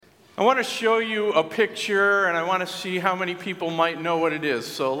I want to show you a picture, and I want to see how many people might know what it is.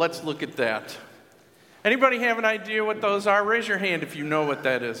 So let's look at that. Anybody have an idea what those are? Raise your hand if you know what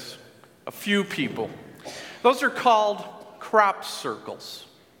that is. A few people. Those are called crop circles.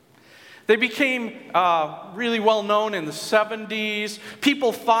 They became really well known in the 70s.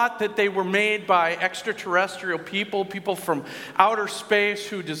 People thought that they were made by extraterrestrial people from outer space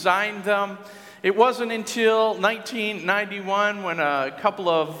who designed them. It wasn't until 1991 when a couple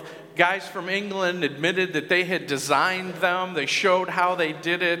of guys from England admitted that they had designed them. They showed how they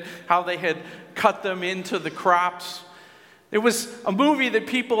did it, how they had cut them into the crops. It was a movie that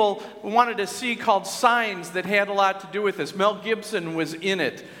people wanted to see called Signs that had a lot to do with this. Mel Gibson was in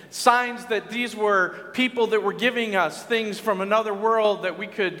it. Signs that these were people that were giving us things from another world that we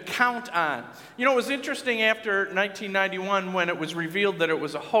could count on. You know, it was interesting after 1991 when it was revealed that it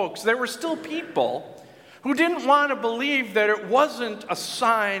was a hoax. There were still people who didn't want to believe that it wasn't a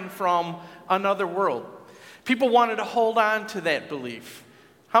sign from another world. People wanted to hold on to that belief.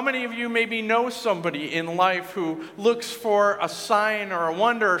 How many of you maybe know somebody in life who looks for a sign or a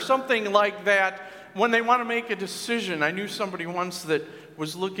wonder or something like that when they want to make a decision? I knew somebody once that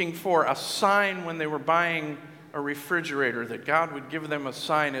was looking for a sign when they were buying a refrigerator, that God would give them a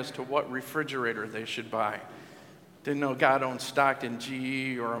sign as to what refrigerator they should buy. Didn't know God owned stock in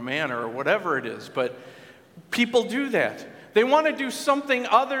GE or a Manor or whatever it is, but people do that. They want to do something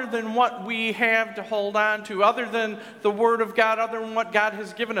other than what we have to hold on to, other than the Word of God, other than what God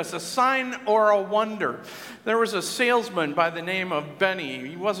has given us, a sign or a wonder. There was a salesman by the name of Benny.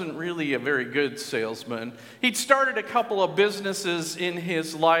 He wasn't really a very good salesman. He'd started a couple of businesses in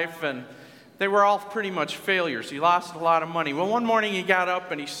his life, and they were all pretty much failures. He lost a lot of money. Well, one morning he got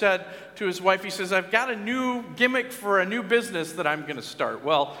up and he said to his wife, he says, "I've got a new gimmick for a new business that I'm going to start."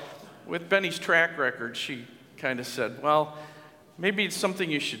 Well, with Benny's track record, she kind of said, "Well, maybe it's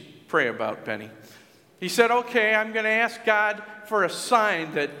something you should pray about, Benny." He said, "Okay, I'm going to ask God for a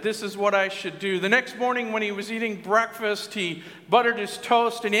sign that this is what I should do." The next morning when he was eating breakfast, he buttered his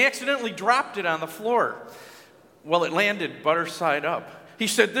toast and he accidentally dropped it on the floor. Well, it landed butter side up. He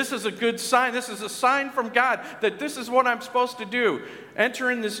said, "This is a good sign. This is a sign from God that this is what I'm supposed to do.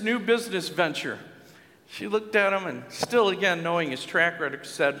 Enter in this new business venture." She looked at him and, still again knowing his track record,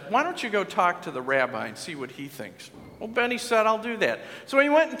 said, "Why don't you go talk to the rabbi and see what he thinks?" Well, Benny said, "I'll do that." So he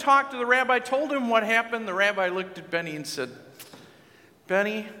went and talked to the rabbi, told him what happened. The rabbi looked at Benny and said,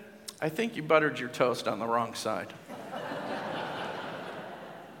 "Benny, I think you buttered your toast on the wrong side."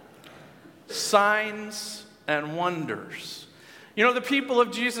 Signs and wonders. You know, the people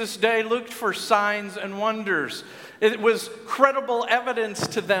of Jesus' day looked for signs and wonders. It was credible evidence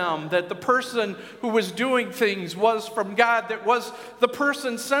to them that the person who was doing things was from God, that was the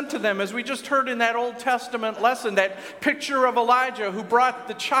person sent to them. As we just heard in that Old Testament lesson, that picture of Elijah who brought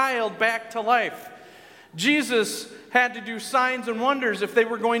the child back to life. Jesus had to do signs and wonders if they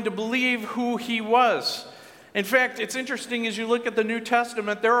were going to believe who he was. In fact, it's interesting as you look at the New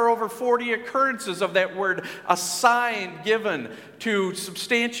Testament, there are over 40 occurrences of that word, a sign given to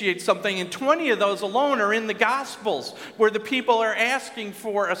substantiate something, and 20 of those alone are in the Gospels, where the people are asking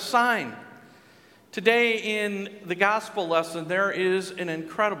for a sign. Today in the Gospel lesson, there is an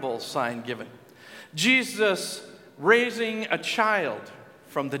incredible sign given. Jesus raising a child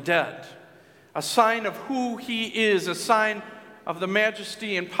from the dead, a sign of who he is, a sign of the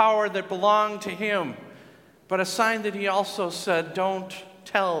majesty and power that belong to him. But a sign that he also said, don't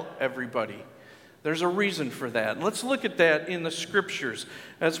tell everybody. There's a reason for that. Let's look at that in the scriptures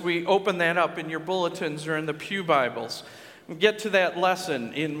as we open that up in your bulletins or in the Pew Bibles. We'll get to that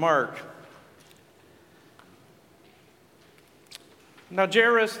lesson in Mark. Now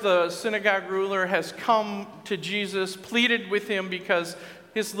Jairus, the synagogue ruler, has come to Jesus, pleaded with him because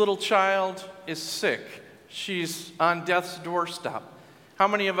his little child is sick. She's on death's doorstep. How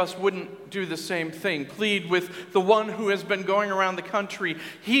many of us wouldn't do the same thing? Plead with the one who has been going around the country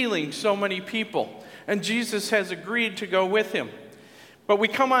healing so many people. And Jesus has agreed to go with him. But we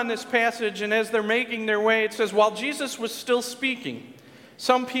come on this passage, and as they're making their way, it says, while Jesus was still speaking,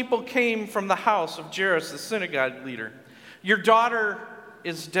 some people came from the house of Jairus, the synagogue leader. "Your daughter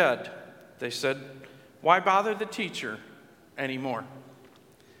is dead," they said. "Why bother the teacher anymore?"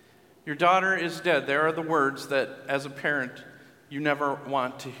 Your daughter is dead. There are the words that, as a parent, you never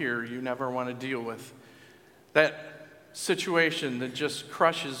want to hear, you never want to deal with. That situation that just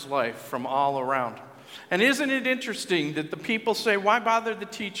crushes life from all around. And isn't it interesting that the people say, "Why bother the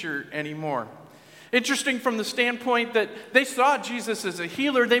teacher anymore?" Interesting from the standpoint that they saw Jesus as a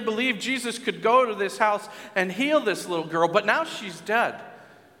healer. They believed Jesus could go to this house and heal this little girl, but now she's dead.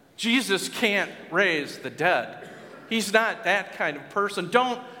 Jesus can't raise the dead. He's not that kind of person.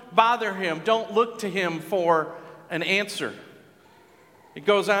 Don't bother him. Don't look to him for an answer. It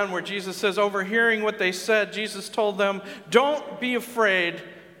goes on where Jesus says, overhearing what they said, Jesus told them, don't be afraid,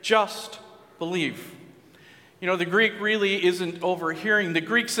 just believe. You know, the Greek really isn't overhearing. The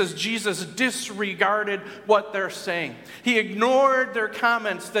Greek says Jesus disregarded what they're saying. He ignored their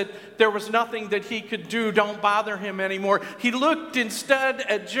comments that there was nothing that he could do. Don't bother him anymore. He looked instead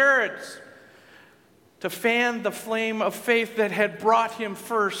at Jared to fan the flame of faith that had brought him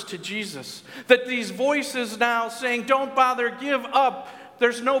first to Jesus. That these voices now saying, don't bother, give up,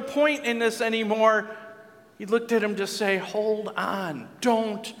 there's no point in this anymore. He looked at him to say, hold on,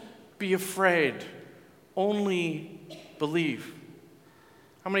 don't be afraid. Only believe.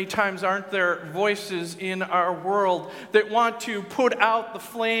 How many times aren't there voices in our world that want to put out the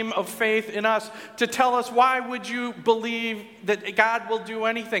flame of faith in us to tell us, why would you believe that God will do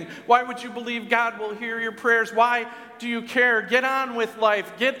anything? Why would you believe God will hear your prayers? Why do you care? Get on with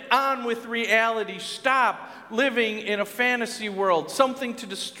life. Get on with reality. Stop living in a fantasy world, something to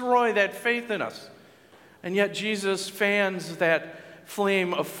destroy that faith in us. And yet Jesus fans that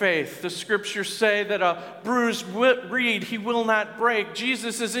flame of faith. The scriptures say that a bruised reed he will not break.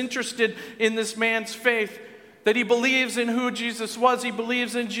 Jesus is interested in this man's faith, that he believes in who Jesus was. He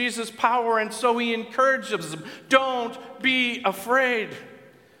believes in Jesus' power, and so he encourages him. Don't be afraid.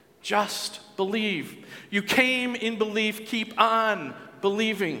 Just believe. You came in belief. Keep on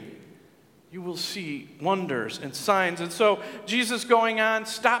believing. You will see wonders and signs. And so Jesus, going on,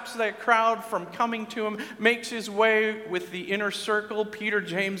 stops that crowd from coming to him, makes his way with the inner circle, Peter,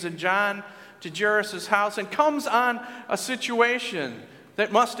 James, and John, to Jairus' house, and comes on a situation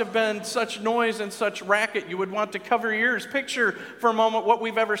that must have been such noise and such racket you would want to cover your ears. Picture for a moment what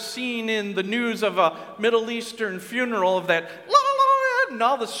we've ever seen in the news of a Middle Eastern funeral, of that and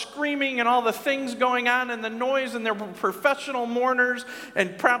all the screaming and all the things going on and the noise, and there were professional mourners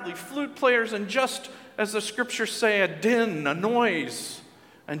and probably flute players, and just as the scriptures say, a din, a noise.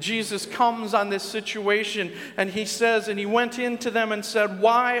 And Jesus comes on this situation, and he says, and he went into them and said,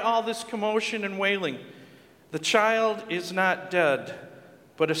 why all this commotion and wailing? The child is not dead,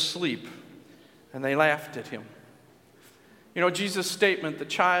 but asleep. And they laughed at him. You know, Jesus' statement, the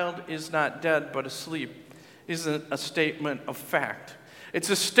child is not dead, but asleep, isn't a statement of fact. It's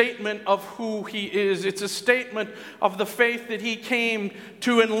a statement of who he is. It's a statement of the faith that he came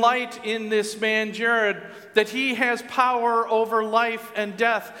to enlighten in this man, Jared, that he has power over life and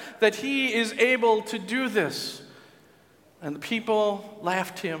death, that he is able to do this. And the people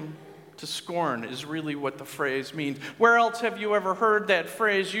laughed him to scorn, is really what the phrase means. Where else have you ever heard that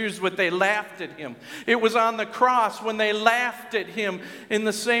phrase used when they laughed at him? It was on the cross when they laughed at him in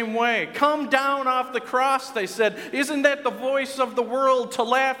the same way. Come down off the cross, they said. Isn't that the voice of the world to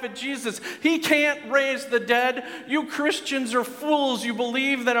laugh at Jesus? He can't raise the dead. You Christians are fools. You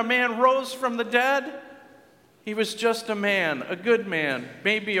believe that a man rose from the dead? He was just a man, a good man,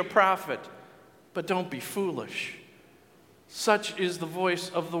 maybe a prophet. But don't be foolish. Such is the voice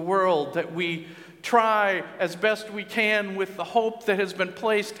of the world, that we try as best we can with the hope that has been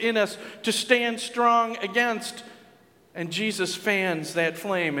placed in us to stand strong against. And Jesus fans that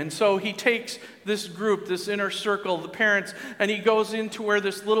flame. And so he takes this group, this inner circle, the parents, and he goes into where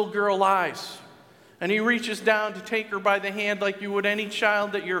this little girl lies. And he reaches down to take her by the hand like you would any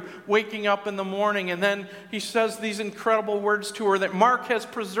child that you're waking up in the morning. And then he says these incredible words to her that Mark has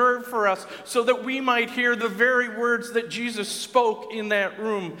preserved for us so that we might hear the very words that Jesus spoke in that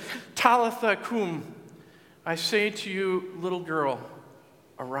room. Talitha cum, I say to you, little girl,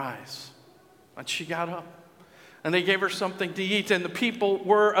 arise. And she got up. And they gave her something to eat. And the people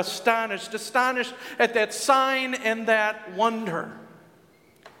were astonished at that sign and that wonder.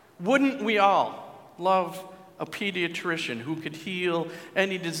 Wouldn't we all love a pediatrician who could heal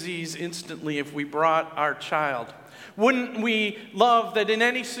any disease instantly if we brought our child? Wouldn't we love that in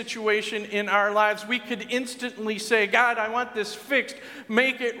any situation in our lives we could instantly say, God, I want this fixed,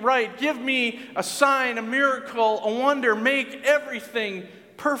 make it right, give me a sign, a miracle, a wonder, make everything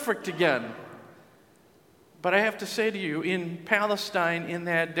perfect again. But I have to say to you, in Palestine in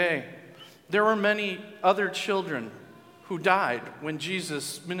that day, there were many other children who died when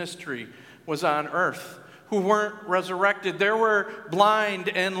Jesus' ministry was on earth, who weren't resurrected. There were blind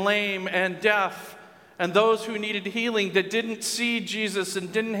and lame and deaf and those who needed healing that didn't see Jesus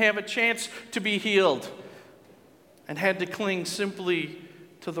and didn't have a chance to be healed and had to cling simply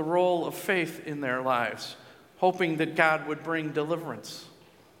to the role of faith in their lives, hoping that God would bring deliverance.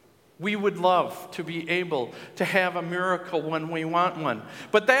 We would love to be able to have a miracle when we want one.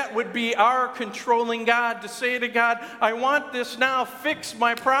 But that would be our controlling God, to say to God, I want this now, fix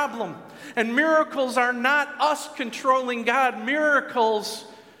my problem. And miracles are not us controlling God. Miracles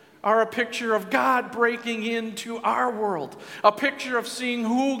are a picture of God breaking into our world, a picture of seeing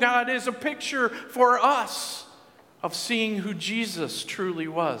who God is, a picture for us of seeing who Jesus truly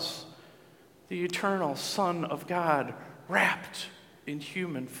was, the eternal Son of God wrapped in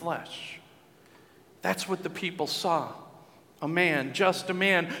human flesh. That's what the people saw. A man, just a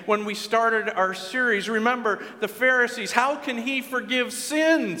man. When we started our series, remember the Pharisees, how can he forgive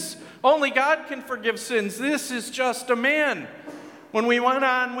sins? Only God can forgive sins. This is just a man. When we went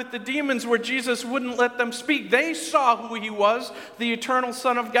on with the demons where Jesus wouldn't let them speak, they saw who he was, the eternal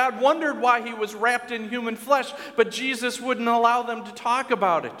Son of God, wondered why he was wrapped in human flesh, but Jesus wouldn't allow them to talk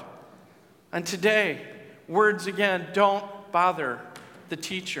about it. And today, words again, don't bother the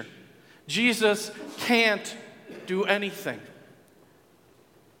teacher. Jesus can't do anything.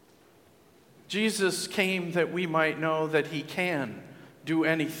 Jesus came that we might know that he can do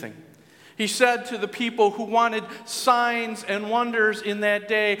anything. He said to the people who wanted signs and wonders in that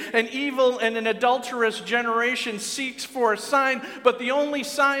day, an evil and an adulterous generation seeks for a sign, but the only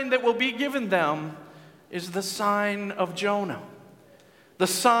sign that will be given them is the sign of Jonah. The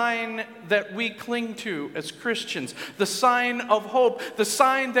sign that we cling to as Christians, the sign of hope, the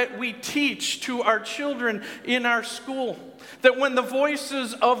sign that we teach to our children in our school. That when the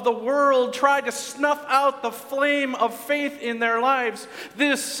voices of the world try to snuff out the flame of faith in their lives,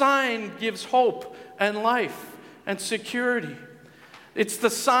 this sign gives hope and life and security. It's the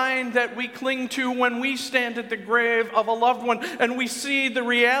sign that we cling to when we stand at the grave of a loved one and we see the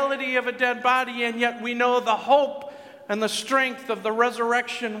reality of a dead body, and yet we know the hope and the strength of the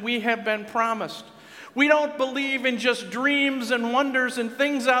resurrection we have been promised. We don't believe in just dreams and wonders and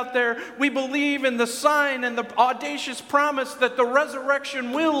things out there. We believe in the sign and the audacious promise that the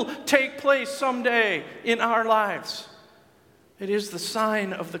resurrection will take place someday in our lives. It is the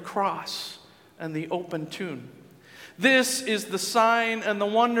sign of the cross and the open tomb. This is the sign and the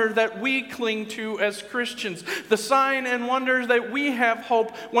wonder that we cling to as Christians. The sign and wonder that we have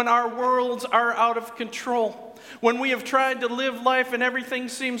hope when our worlds are out of control. When we have tried to live life and everything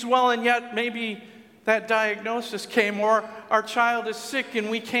seems well, and yet maybe that diagnosis came, or our child is sick and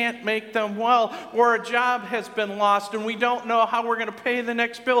we can't make them well, or a job has been lost and we don't know how we're going to pay the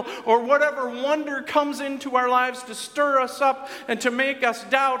next bill, or whatever wonder comes into our lives to stir us up and to make us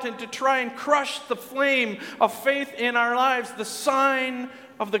doubt and to try and crush the flame of faith in our lives. The sign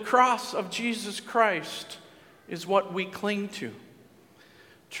of the cross of Jesus Christ is what we cling to.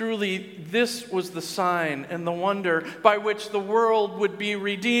 Truly, this was the sign and the wonder by which the world would be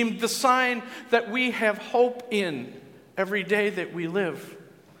redeemed, the sign that we have hope in every day that we live.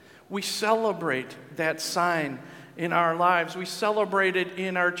 We celebrate that sign in our lives. We celebrate it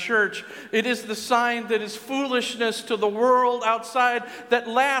in our church. It is the sign that is foolishness to the world outside, that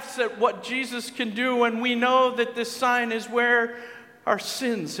laughs at what Jesus can do, and we know that this sign is where our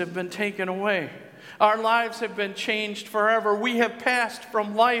sins have been taken away. Our lives have been changed forever. We have passed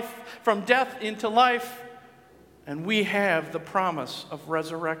from death into life, and we have the promise of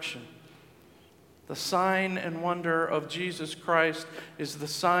resurrection. The sign and wonder of Jesus Christ is the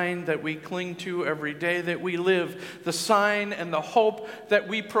sign that we cling to every day that we live, the sign and the hope that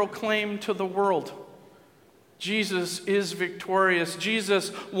we proclaim to the world. Jesus is victorious.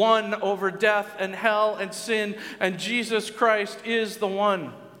 Jesus won over death and hell and sin, and Jesus Christ is the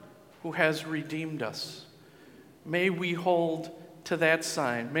one who has redeemed us. May we hold to that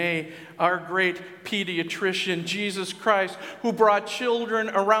sign. May our great pediatrician, Jesus Christ, who brought children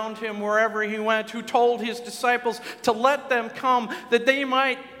around him wherever he went, who told his disciples to let them come, that they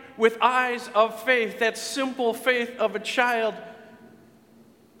might, with eyes of faith, that simple faith of a child,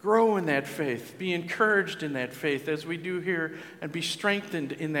 grow in that faith, be encouraged in that faith as we do here, and be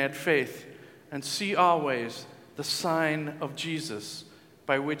strengthened in that faith, and see always the sign of Jesus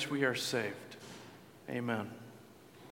by which we are saved. Amen.